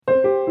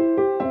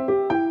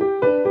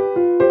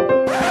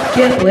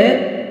Get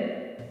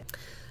Lit.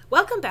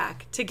 Welcome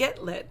back to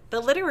Get Lit, the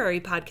literary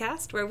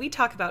podcast where we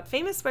talk about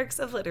famous works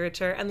of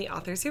literature and the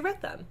authors who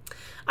wrote them.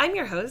 I'm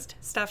your host,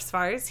 Steph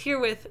Svars, here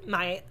with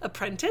my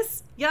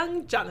apprentice,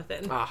 young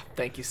Jonathan.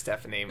 Thank you,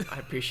 Stephanie. I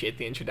appreciate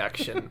the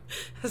introduction.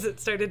 Has it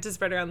started to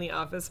spread around the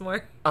office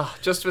more?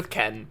 Just with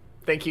Ken.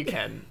 Thank you,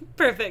 Ken.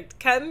 Perfect.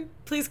 Ken,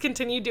 please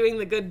continue doing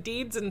the good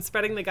deeds and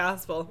spreading the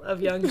gospel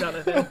of young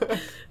Jonathan.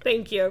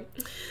 Thank you.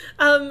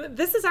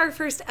 This is our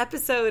first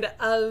episode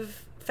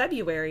of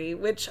February,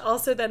 which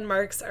also then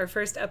marks our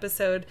first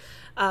episode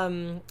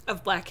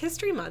of Black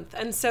History Month.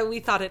 And so we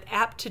thought it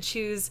apt to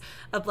choose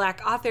a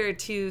Black author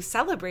to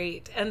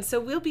celebrate. And so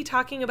we'll be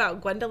talking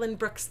about Gwendolyn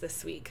Brooks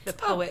this week, the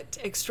poet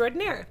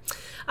extraordinaire.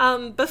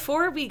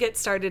 Before we get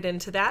started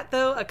into that,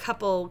 though, a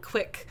couple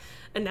quick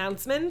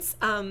announcements.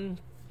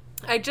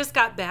 I just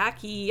got back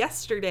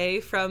yesterday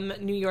from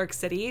New York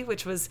City,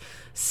 which was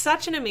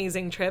such an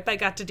amazing trip. I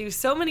got to do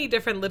so many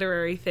different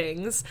literary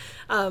things.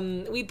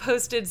 We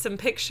posted some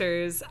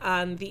pictures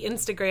on the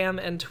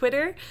Instagram and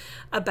Twitter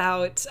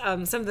about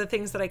some of the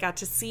things that I got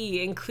to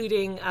see,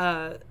 including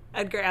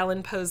Edgar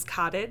Allan Poe's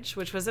cottage,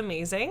 which was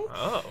amazing.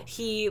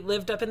 He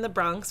lived up in the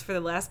Bronx for the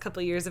last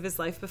couple of years of his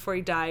life before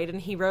he died, and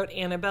he wrote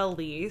Annabel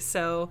Lee,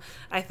 so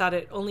I thought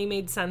it only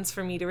made sense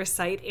for me to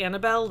recite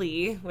Annabel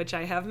Lee, which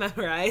I have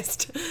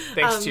memorized.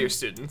 Thanks to your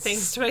students.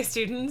 Thanks to my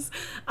students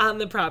on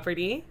the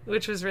property,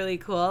 which was really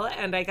cool,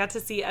 and I got to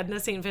see Edna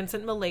St.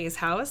 Vincent Millay's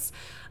house,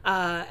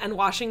 and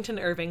Washington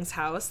Irving's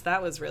house.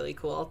 That was really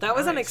cool. That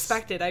was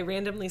unexpected. I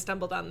randomly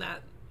stumbled on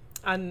that,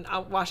 on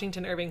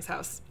Washington Irving's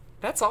house.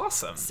 That's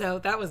awesome. So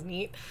that was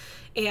neat.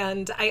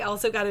 And I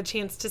also got a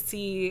chance to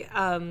see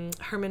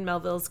Herman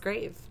Melville's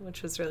grave,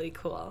 which was really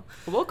cool.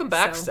 Well, welcome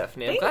back,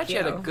 Stephanie. I'm glad you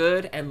had a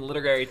good and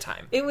literary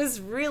time. It was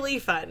really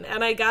fun.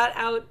 And I got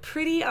out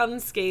pretty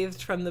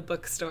unscathed from the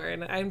bookstore.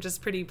 And I'm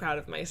just pretty proud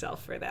of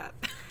myself for that.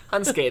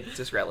 Unscathed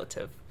is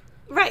relative.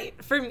 Right,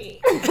 for me.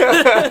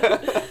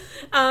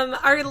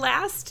 Our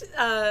last,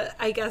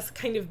 I guess,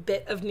 kind of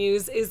bit of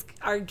news is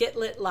our Get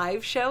Lit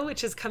live show,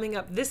 which is coming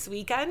up this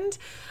weekend.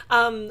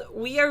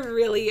 We are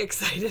really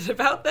excited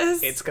about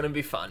this. It's going to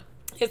be fun.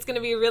 It's going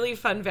to be a really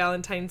fun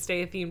Valentine's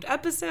Day themed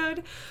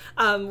episode.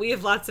 We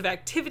have lots of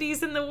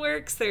activities in the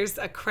works. There's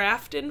a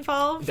craft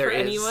involved for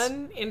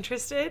anyone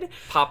interested.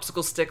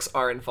 Popsicle sticks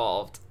are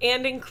involved.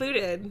 And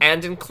included.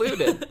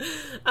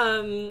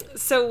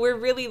 So we're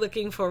really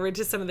looking forward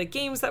to some of the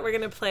games that we're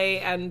going to play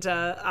and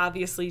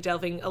obviously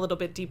delving a little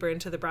bit deeper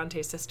into the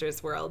Bronte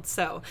sisters world.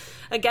 So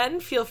again,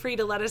 feel free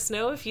to let us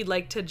know if you'd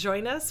like to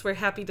join us. We're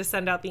happy to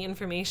send out the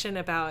information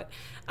about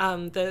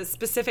the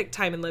specific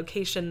time and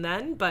location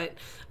then, but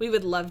we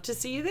would love to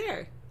see you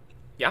there.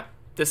 Yeah,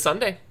 this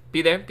Sunday.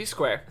 Be there, be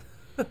square.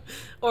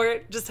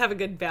 Or just have a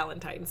good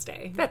Valentine's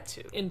Day. That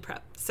too. In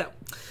prep. So,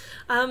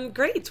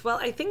 great. Well,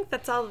 I think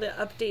that's all the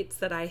updates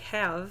that I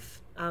have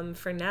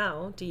for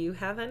now. Do you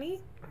have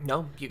any?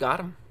 No, you got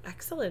them.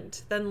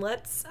 Excellent. Then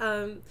let's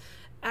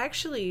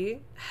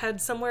actually head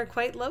somewhere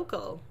quite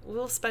local.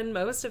 We'll spend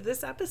most of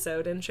this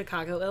episode in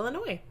Chicago,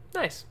 Illinois.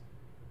 Nice.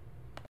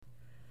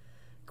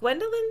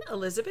 Gwendolyn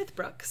Elizabeth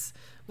Brooks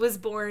was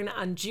born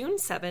on June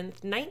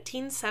 7th,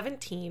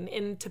 1917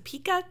 in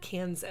Topeka,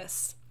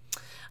 Kansas.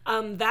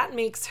 That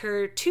makes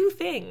her two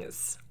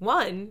things.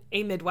 One,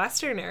 a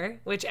Midwesterner,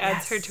 which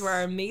adds her to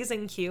our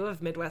amazing queue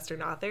of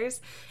Midwestern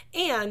authors,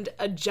 and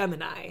a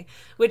Gemini,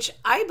 which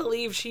I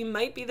believe she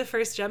might be the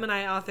first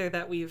Gemini author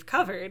that we've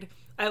covered.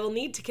 I will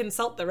need to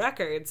consult the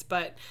records,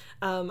 but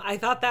I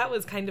thought that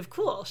was kind of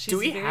cool. She's Do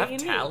we very have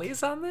unique.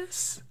 tallies on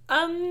this?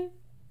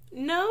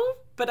 No,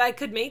 but I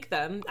could make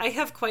them. I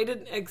have quite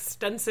an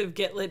extensive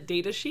Get Lit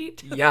data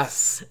sheet.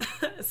 Yes.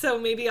 So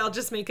maybe I'll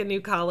just make a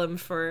new column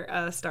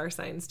for star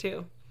signs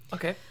too.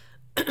 Okay.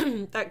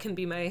 That can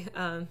be my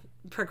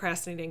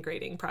procrastinating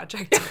grading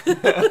project.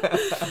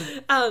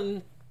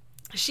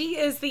 She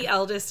is the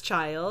eldest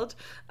child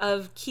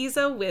of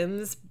Kiza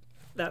Wims,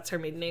 that's her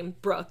maiden name,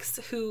 Brooks,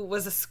 who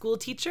was a school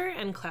teacher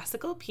and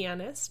classical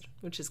pianist,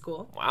 which is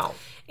cool. Wow.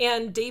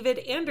 And David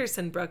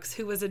Anderson Brooks,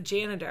 who was a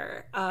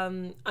janitor.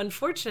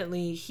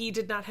 Unfortunately, he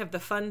did not have the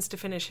funds to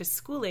finish his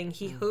schooling.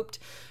 He hoped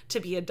to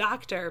be a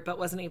doctor, but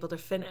wasn't able to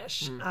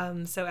finish.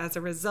 So as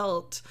a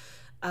result,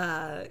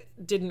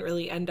 didn't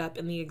really end up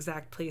in the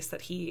exact place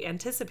that he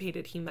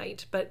anticipated he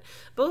might. But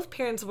both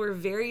parents were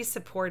very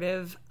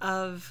supportive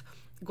of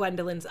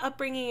Gwendolyn's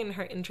upbringing and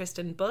her interest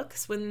in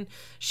books. When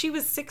she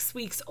was 6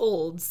 weeks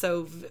old,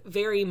 so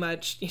very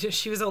much,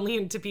 she was only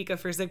in Topeka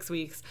for 6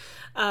 weeks,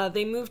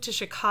 they moved to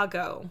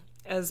Chicago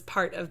as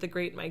part of the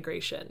Great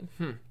Migration.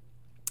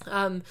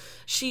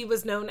 She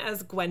was known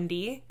as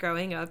Gwendy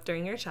growing up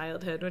during her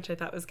childhood, which I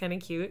thought was kind of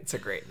cute. It's a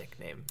great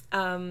nickname.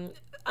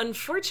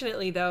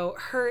 Unfortunately, though,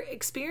 her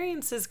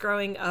experiences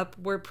growing up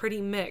were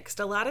pretty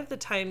mixed. A lot of the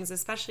times,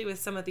 especially with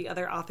some of the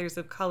other authors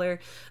of color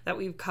that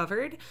we've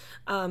covered,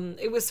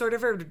 it was sort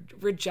of a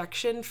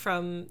rejection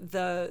from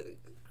the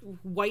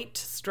white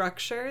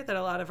structure that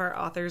a lot of our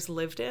authors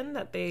lived in,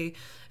 that they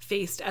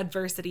faced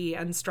adversity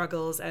and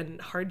struggles and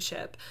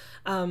hardship.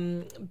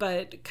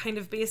 But kind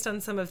of based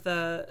on some of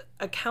the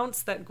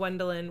accounts that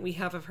we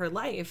have of her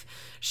life,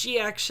 she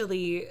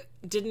actually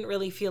didn't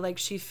really feel like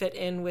she fit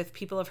in with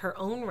people of her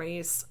own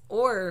race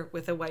or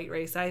with a white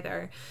race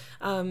either,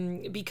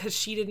 because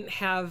she didn't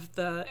have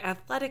the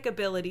athletic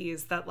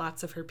abilities that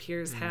lots of her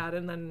peers had,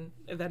 and then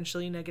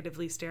eventually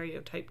negatively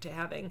stereotyped to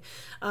having.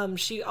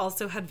 She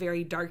also had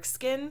very dark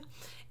skin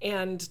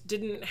and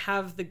didn't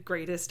have the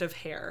greatest of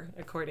hair,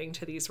 according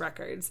to these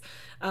records.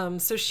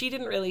 So she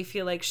didn't really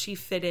feel like she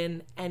fit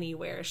in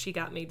anywhere. She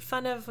got made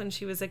fun of when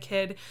she was a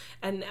kid,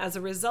 and as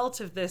a result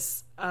of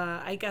this,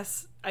 I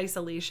guess,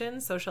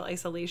 social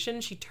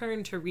isolation, she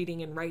turned to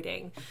reading and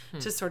writing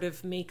to sort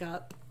of make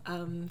up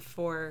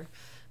for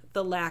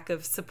the lack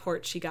of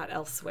support she got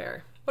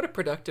elsewhere. What a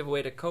productive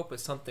way to cope with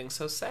something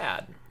so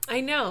sad.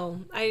 I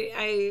know.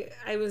 I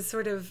was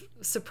sort of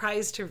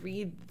surprised to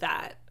read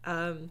that.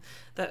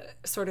 That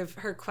sort of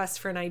her quest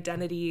for an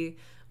identity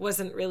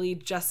wasn't really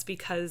just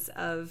because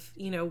of,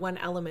 one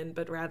element,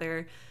 but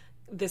rather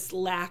this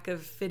lack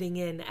of fitting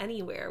in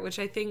anywhere, which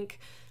I think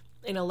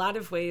in a lot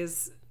of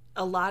ways,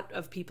 a lot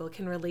of people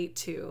can relate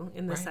to,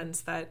 in the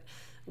sense that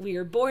we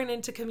are born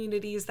into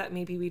communities that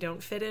maybe we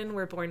don't fit in.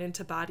 We're born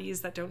into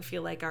bodies that don't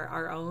feel like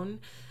our own.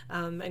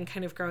 And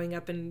kind of growing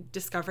up and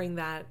discovering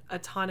that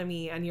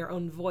autonomy and your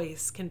own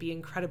voice can be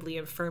incredibly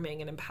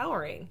affirming and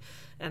empowering.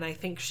 And I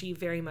think she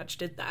very much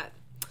did that.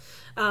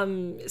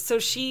 So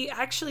she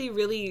actually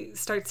really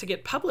starts to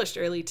get published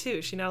early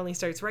too. She not only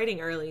starts writing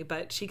early,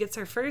 but she gets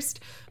her first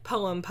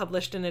poem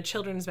published in a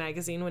children's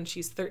magazine when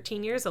she's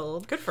 13 years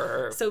old. Good for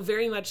her. So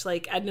very much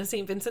like Edna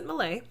St. Vincent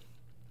Millay.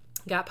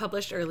 Got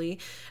published early.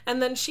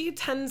 And then she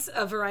attends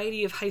a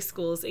variety of high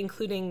schools,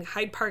 including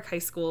Hyde Park High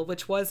School,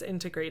 which was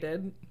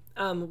integrated,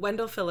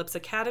 Wendell Phillips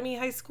Academy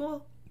High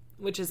School,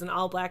 which is an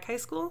all-black high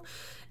school,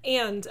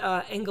 and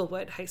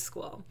Englewood High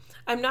School.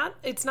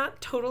 It's not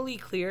totally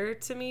clear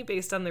to me,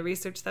 based on the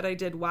research that I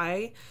did,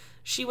 why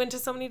she went to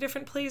so many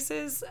different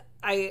places.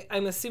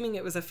 I'm assuming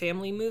it was a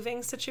family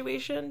moving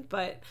situation,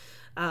 but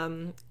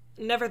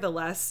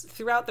nevertheless,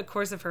 throughout the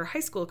course of her high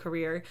school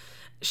career,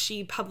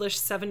 she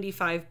published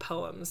 75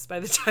 poems by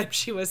the time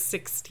she was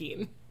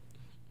 16.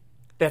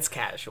 That's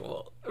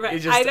casual. Right.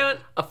 You're just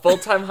a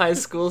full-time high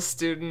school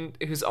student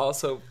who's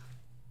also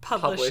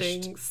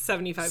publishing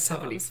 75 poems.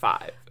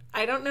 75.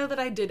 I don't know that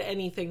I did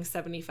anything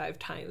 75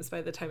 times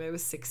by the time I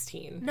was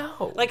 16.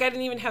 No. Like, I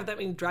didn't even have that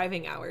many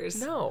driving hours.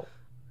 No.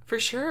 For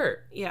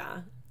sure.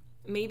 Yeah.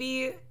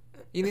 Maybe...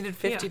 You needed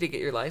 50 to get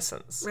your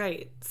license.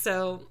 Right.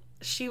 So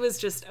she was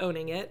just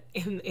owning it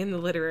in the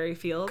literary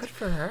field. Good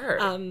for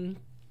her.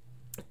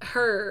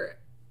 Her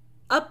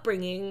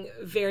upbringing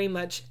very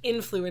much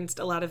influenced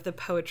a lot of the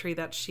poetry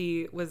that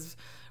she was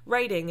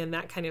writing and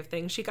that kind of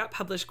thing. She got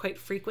published quite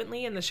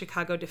frequently in the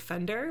Chicago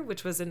Defender,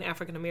 which was an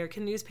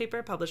African-American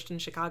newspaper published in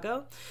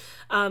Chicago.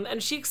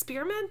 And she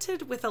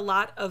experimented with a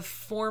lot of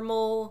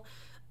formal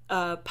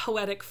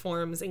poetic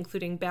forms,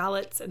 including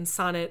ballads and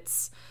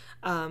sonnets,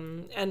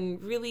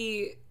 and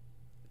really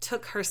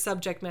took her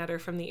subject matter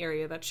from the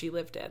area that she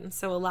lived in.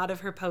 So a lot of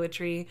her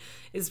poetry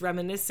is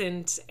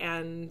reminiscent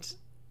and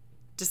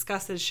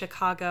discusses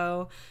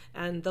Chicago,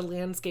 and the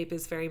landscape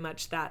is very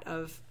much that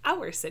of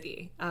our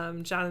city.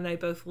 John and I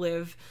both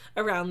live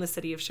around the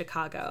city of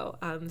Chicago,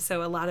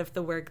 so a lot of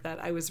the work that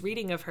I was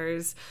reading of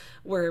hers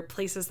were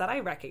places that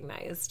I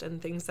recognized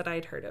and things that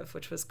I'd heard of,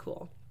 which was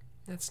cool.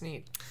 That's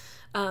neat.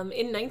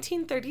 In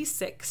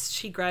 1936,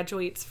 she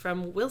graduates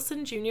from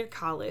Wilson Junior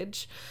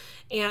College,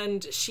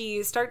 and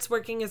she starts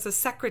working as a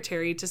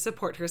secretary to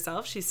support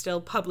herself. She's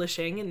still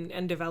publishing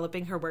and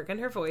developing her work and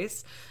her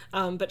voice,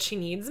 but she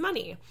needs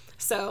money.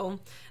 So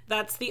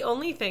that's the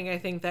only thing I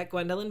think that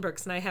Gwendolyn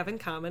Brooks and I have in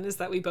common, is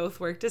that we both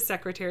worked as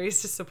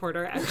secretaries to support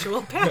our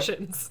actual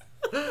passions.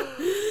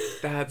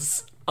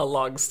 That's a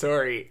long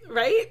story.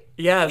 Right?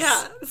 Yes.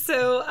 Yeah.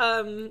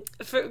 So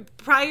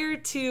prior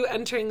to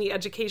entering the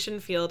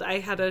education field, I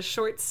had a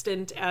short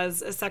stint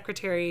as a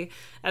secretary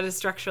at a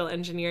structural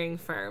engineering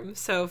firm.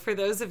 So for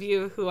those of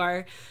you who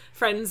are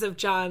friends of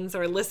John's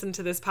or listen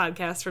to this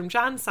podcast from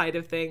John's side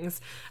of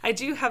things, I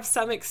do have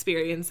some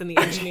experience in the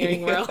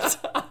engineering world.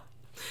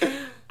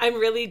 I'm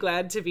really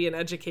glad to be in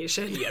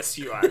education. Yes,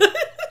 you are.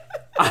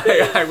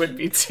 I would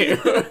be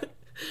too.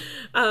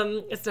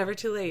 It's never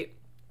too late.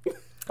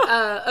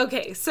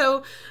 Okay,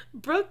 so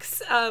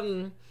Brooks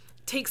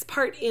takes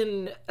part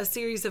in a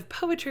series of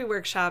poetry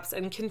workshops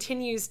and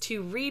continues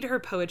to read her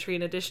poetry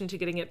in addition to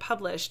getting it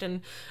published.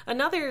 And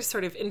another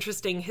sort of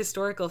interesting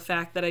historical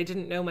fact that I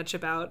didn't know much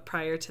about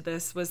prior to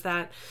this was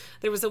that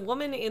there was a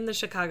woman in the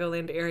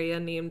Chicagoland area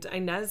named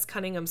Inez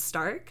Cunningham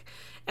Stark,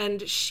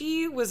 and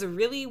she was a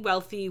really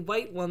wealthy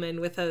white woman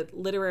with a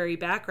literary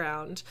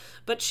background,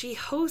 but she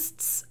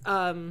hosts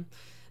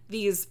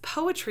these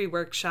poetry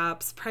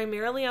workshops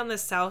primarily on the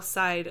south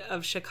side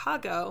of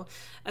Chicago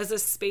as a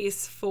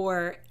space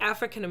for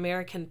African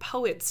American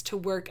poets to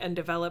work and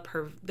develop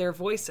their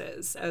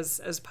voices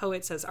as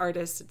poets, as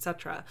artists,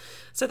 etc.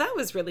 So that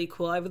was really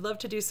cool. I would love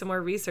to do some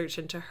more research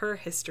into her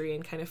history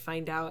and kind of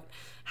find out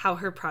how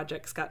her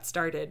projects got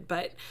started.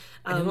 But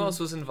and who else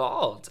was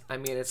involved? I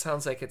mean, it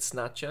sounds like it's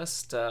not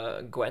just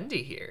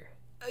Gwendy here.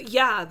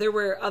 Yeah, there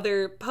were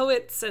other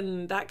poets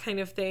and that kind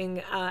of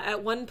thing.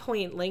 At one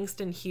point,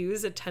 Langston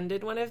Hughes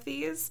attended one of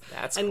these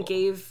and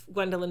gave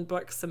Gwendolyn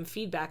Brooks some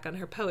feedback on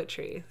her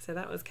poetry. So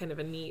that was kind of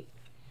a neat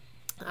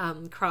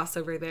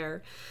crossover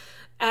there.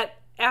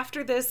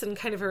 After this and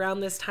kind of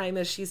around this time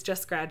as she's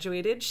just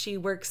graduated, she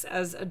works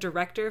as a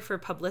director for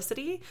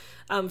publicity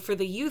for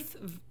the youth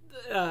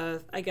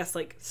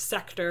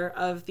sector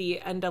of the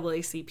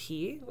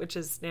NAACP, which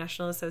is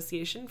National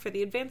Association for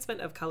the Advancement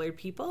of Colored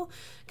People,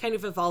 kind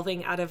of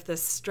evolving out of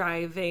this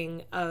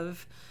striving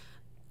of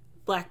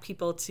Black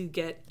people to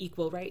get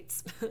equal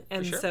rights.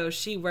 And so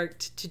she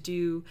worked to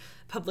do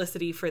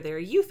publicity for their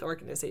youth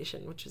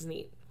organization, which is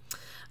neat.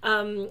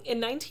 In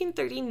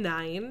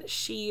 1939,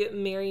 she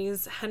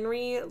marries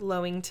Henry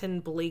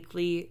Lowington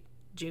Blakely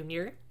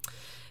Jr.,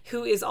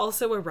 who is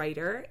also a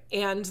writer,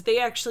 and they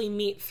actually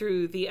meet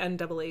through the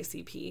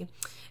NAACP.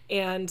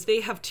 And they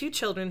have 2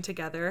 children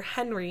together,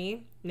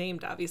 Henry,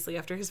 named obviously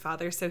after his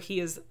father, so he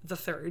is the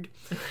third,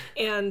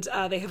 and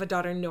they have a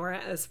daughter, Nora,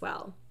 as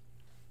well.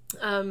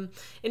 In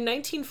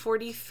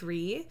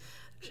 1943,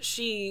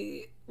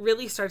 she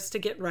really starts to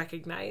get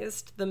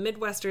recognized. The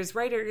Midwesters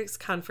Writers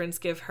Conference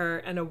give her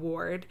an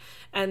award,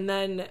 and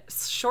then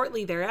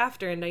shortly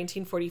thereafter, in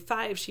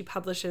 1945, she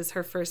publishes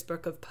her first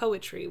book of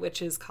poetry,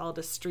 which is called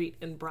A Street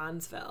in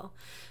Bronzeville.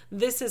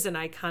 This is an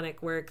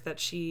iconic work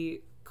that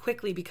she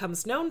quickly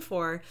becomes known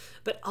for,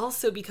 but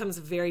also becomes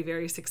very,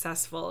 very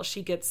successful.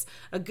 She gets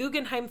a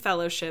Guggenheim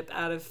Fellowship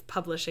out of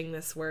publishing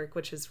this work,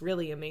 which is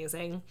really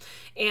amazing.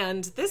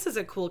 And this is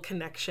a cool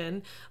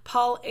connection.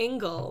 Paul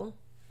Engel,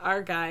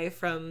 our guy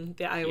from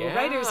the Iowa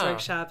Writers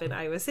Workshop in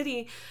Iowa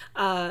City,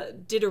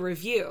 did a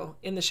review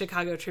in the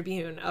Chicago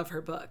Tribune of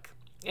her book.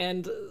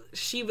 And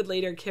she would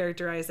later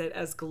characterize it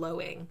as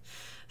glowing.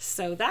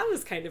 So that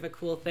was kind of a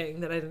cool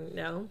thing that I didn't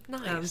know.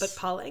 Nice. But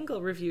Paul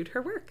Engel reviewed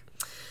her work.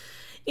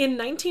 In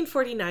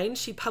 1949,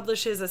 she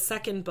publishes a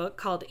second book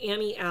called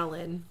Annie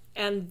Allen.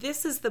 And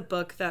this is the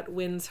book that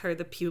wins her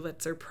the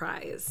Pulitzer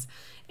Prize.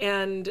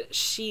 And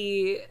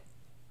she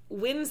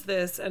wins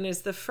this and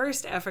is the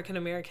first African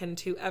American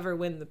to ever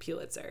win the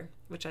Pulitzer,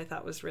 which I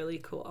thought was really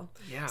cool.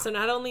 Yeah. So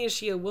not only is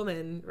she a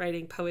woman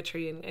writing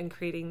poetry and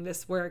creating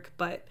this work,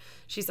 but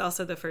she's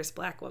also the first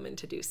Black woman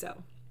to do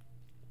so.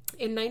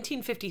 In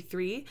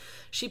 1953,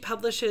 she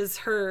publishes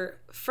her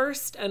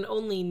first and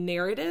only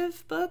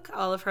narrative book.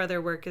 All of her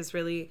other work is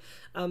really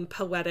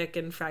poetic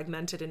and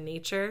fragmented in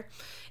nature.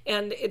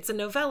 And it's a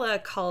novella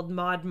called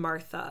Maud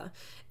Martha.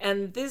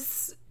 And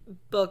this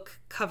book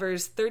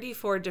covers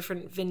 34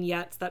 different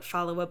vignettes that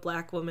follow a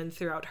Black woman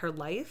throughout her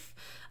life,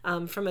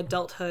 from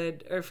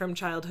adulthood or from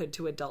childhood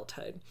to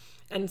adulthood.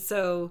 And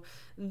so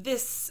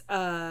this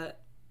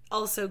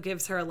also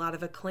gives her a lot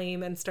of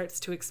acclaim and starts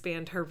to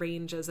expand her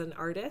range as an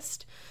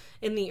artist.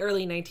 In the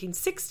early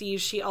 1960s,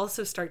 she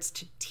also starts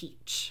to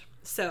teach.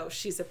 So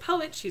she's a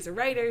poet, she's a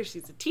writer,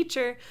 she's a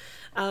teacher.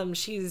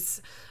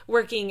 She's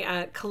working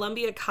at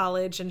Columbia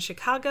College in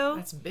Chicago.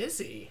 That's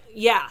busy.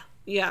 Yeah.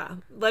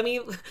 Let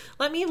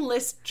me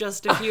list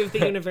just a few of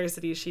the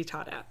universities she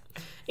taught at,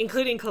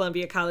 including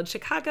Columbia College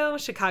Chicago,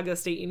 Chicago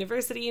State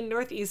University,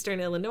 Northeastern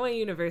Illinois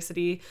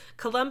University,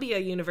 Columbia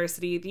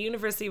University, the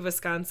University of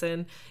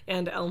Wisconsin,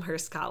 and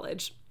Elmhurst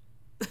College.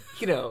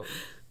 You know,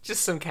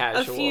 just some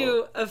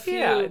casual a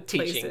few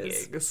teaching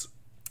places. gigs.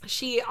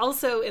 She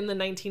also, in the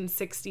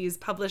 1960s,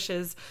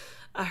 publishes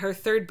her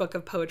third book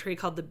of poetry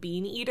called The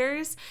Bean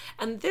Eaters,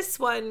 and this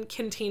one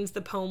contains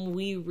the poem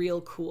We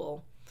Real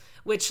Cool,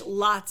 which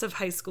lots of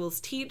high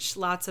schools teach.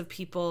 Lots of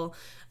people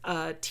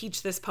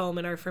teach this poem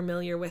and are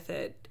familiar with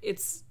it.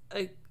 It's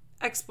an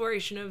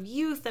exploration of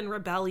youth and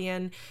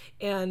rebellion.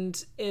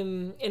 And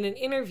in an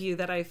interview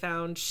that I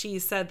found, she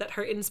said that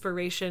her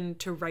inspiration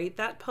to write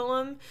that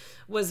poem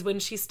was when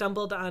she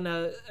stumbled on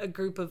a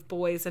group of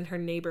boys in her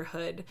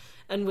neighborhood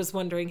and was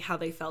wondering how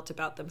they felt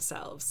about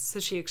themselves. So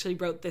she actually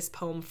wrote this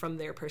poem from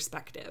their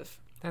perspective.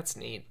 That's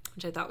neat.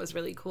 Which I thought was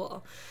really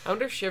cool. I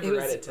wonder if she ever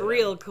read it to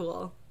real them.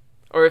 Cool.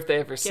 Or if they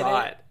ever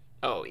saw it.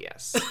 Oh,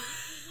 yes.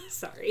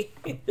 Sorry.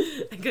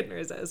 I couldn't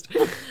resist.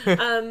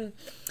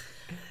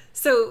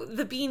 So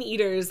The Bean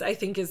Eaters, I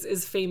think,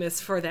 is famous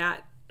for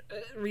that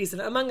reason,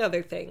 among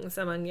other things,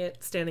 among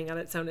it standing on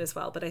its own as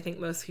well. But I think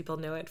most people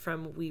know it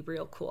from We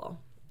Real Cool.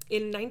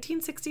 In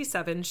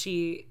 1967,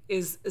 she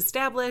is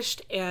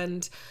established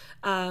and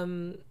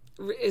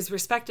is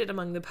respected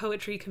among the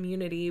poetry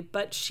community,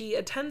 but she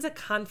attends a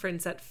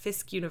conference at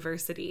Fisk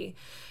University.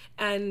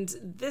 And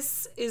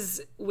this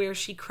is where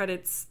she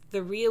credits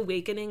the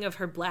reawakening of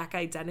her Black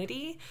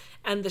identity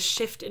and the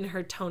shift in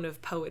her tone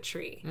of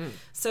poetry.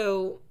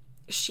 So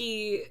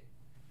she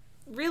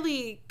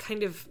really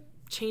kind of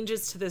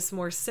changes to this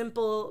more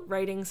simple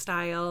writing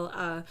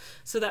style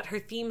so that her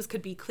themes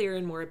could be clear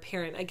and more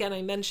apparent. Again,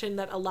 I mentioned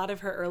that a lot of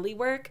her early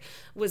work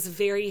was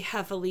very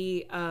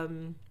heavily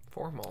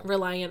formal,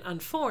 reliant on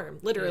form,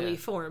 literally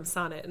form,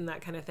 sonnet, and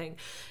that kind of thing.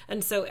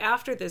 And so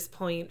after this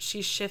point,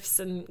 she shifts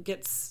and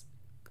gets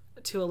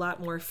to a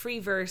lot more free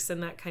verse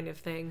and that kind of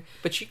thing.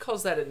 But she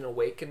calls that an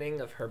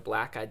awakening of her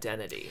Black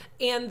identity.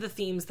 And the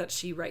themes that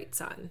she writes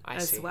on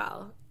as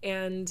well.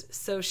 And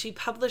so she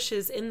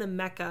publishes In the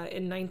Mecca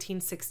in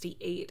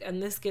 1968,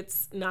 and this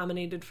gets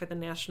nominated for the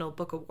National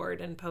Book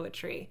Award in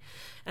Poetry.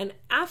 And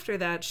after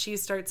that, she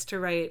starts to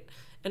write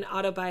an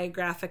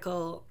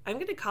autobiographical, I'm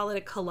going to call it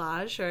a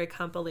collage or a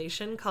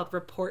compilation called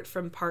Report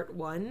from Part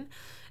 1.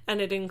 And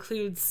it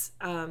includes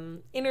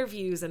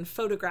interviews and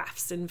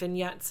photographs and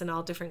vignettes and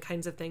all different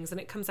kinds of things.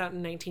 And it comes out in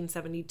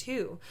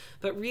 1972,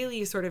 but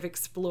really sort of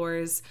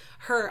explores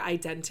her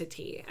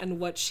identity and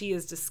what she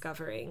is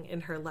discovering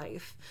in her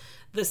life.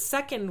 The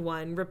second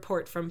one,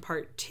 Report from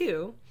Part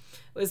 2,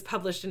 was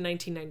published in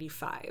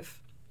 1995.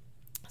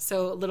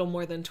 So a little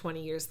more than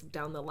 20 years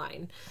down the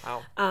line.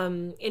 Wow.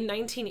 In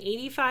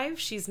 1985,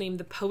 she's named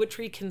the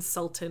Poetry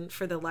Consultant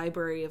for the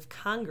Library of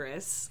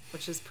Congress,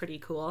 which is pretty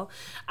cool.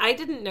 I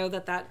didn't know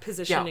that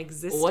position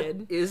existed.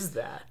 What is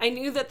that? I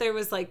knew that there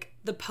was like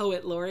the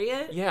Poet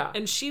Laureate. Yeah.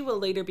 And she will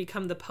later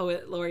become the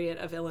Poet Laureate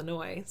of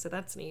Illinois. So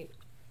that's neat.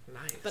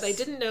 Nice. But I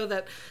didn't know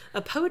that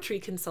a poetry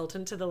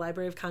consultant to the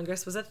Library of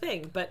Congress was a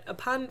thing. But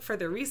upon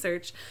further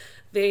research,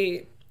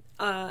 they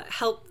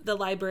help the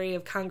Library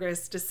of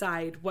Congress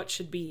decide what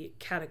should be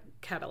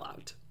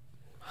cataloged.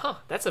 Huh,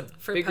 that's a big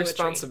poetry,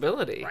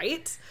 responsibility.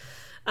 Right?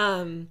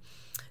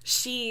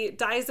 She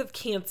dies of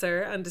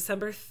cancer on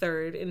December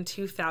 3rd in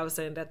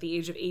 2000 at the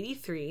age of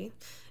 83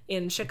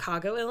 in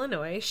Chicago,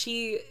 Illinois.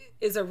 She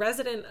is a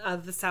resident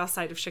of the south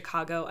side of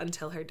Chicago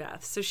until her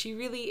death. So she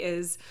really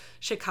is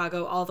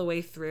Chicago all the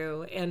way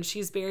through. And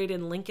she's buried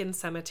in Lincoln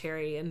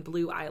Cemetery in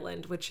Blue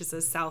Island, which is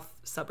a south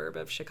suburb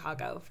of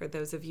Chicago, for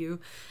those of you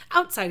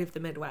outside of the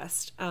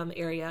Midwest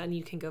area. And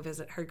you can go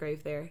visit her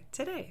grave there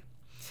today.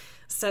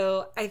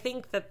 So I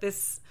think that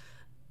this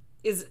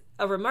is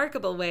a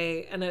remarkable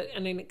way and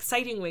an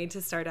exciting way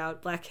to start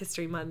out Black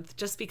History Month,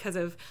 just because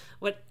of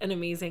what an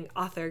amazing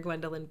author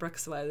Gwendolyn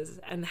Brooks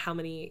was and how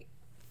many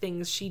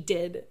things she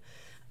did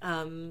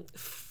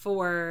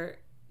for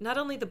not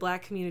only the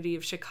Black community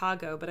of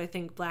Chicago, but I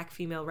think Black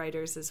female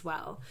writers as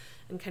well,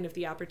 and kind of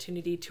the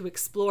opportunity to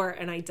explore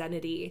an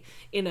identity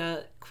in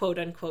a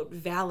quote-unquote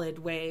valid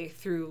way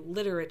through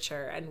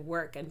literature and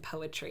work and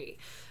poetry.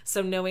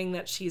 So knowing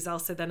that she's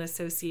also then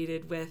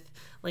associated with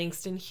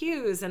Langston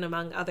Hughes and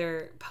among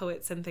other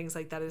poets and things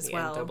like that as the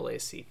well.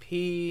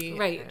 NAACP.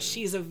 Right. And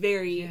she's a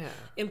very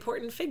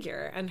important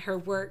figure, and her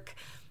work,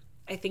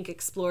 I think,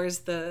 explores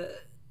the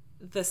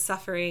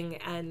suffering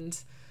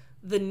and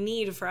the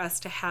need for us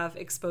to have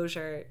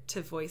exposure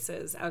to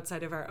voices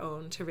outside of our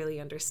own to really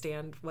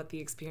understand what the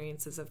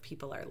experiences of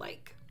people are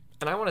like.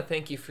 And I want to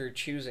thank you for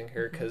choosing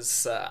her,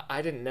 because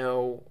I didn't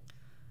know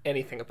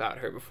anything about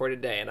her before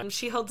today. And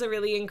she holds a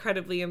really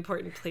incredibly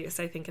important place,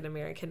 I think, in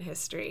American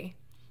history,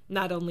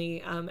 not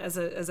only as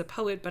a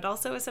poet, but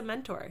also as a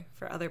mentor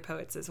for other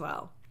poets as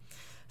well.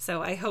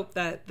 So I hope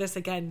that this,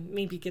 again,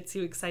 maybe gets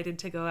you excited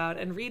to go out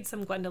and read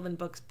some Gwendolyn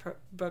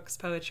Brooks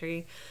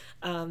poetry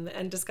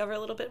and discover a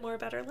little bit more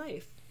about her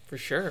life. For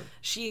sure.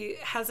 She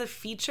has a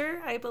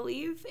feature, I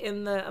believe,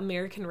 in the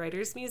American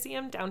Writers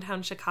Museum,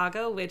 downtown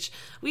Chicago, which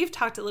we've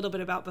talked a little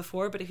bit about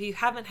before, but if you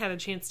haven't had a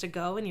chance to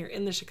go and you're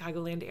in the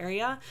Chicagoland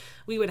area,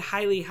 we would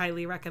highly,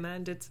 highly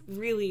recommend. It's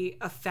really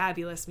a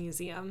fabulous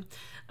museum,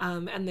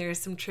 and there's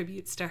some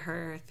tributes to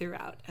her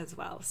throughout as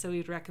well, so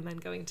we'd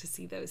recommend going to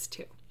see those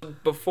too.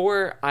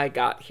 Before I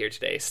got here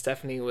today,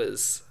 Stephanie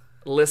was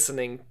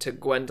listening to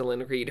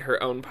Gwendolyn read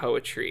her own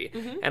poetry,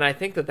 and I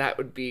think that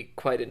would be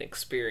quite an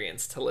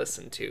experience to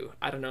listen to.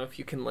 I don't know if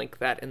you can link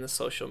that in the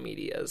social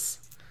medias.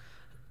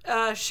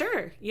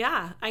 Sure,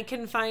 yeah. I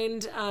can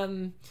find,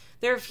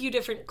 there are a few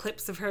different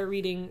clips of her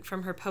reading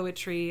from her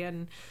poetry,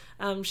 and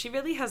she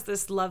really has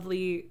this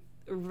lovely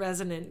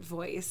resonant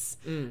voice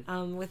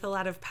with a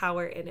lot of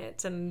power in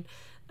it, and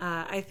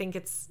I think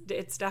it's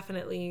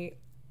definitely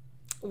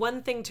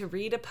one thing to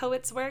read a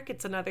poet's work,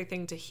 it's another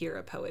thing to hear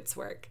a poet's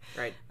work.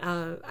 Right.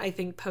 I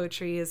think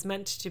poetry is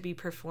meant to be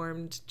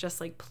performed just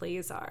like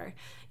plays are.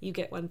 You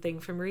get one thing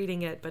from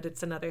reading it, but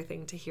it's another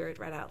thing to hear it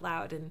read out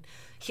loud and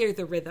hear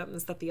the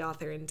rhythms that the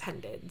author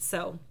intended.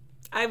 So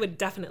I would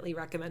definitely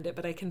recommend it,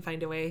 but I can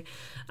find a way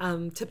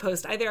to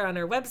post either on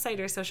our website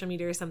or social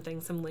media or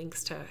something, some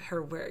links to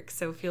her work.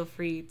 So feel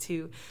free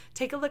to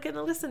take a look and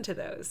listen to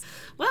those.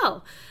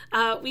 Well,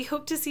 we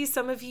hope to see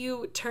some of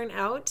you turn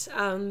out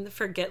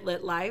for Get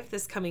Lit Live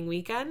this coming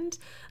weekend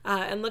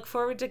and look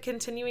forward to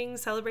continuing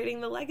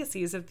celebrating the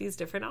legacies of these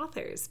different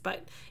authors.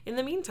 But in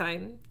the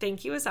meantime,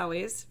 thank you as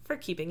always for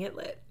keeping it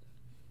lit.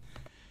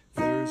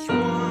 There's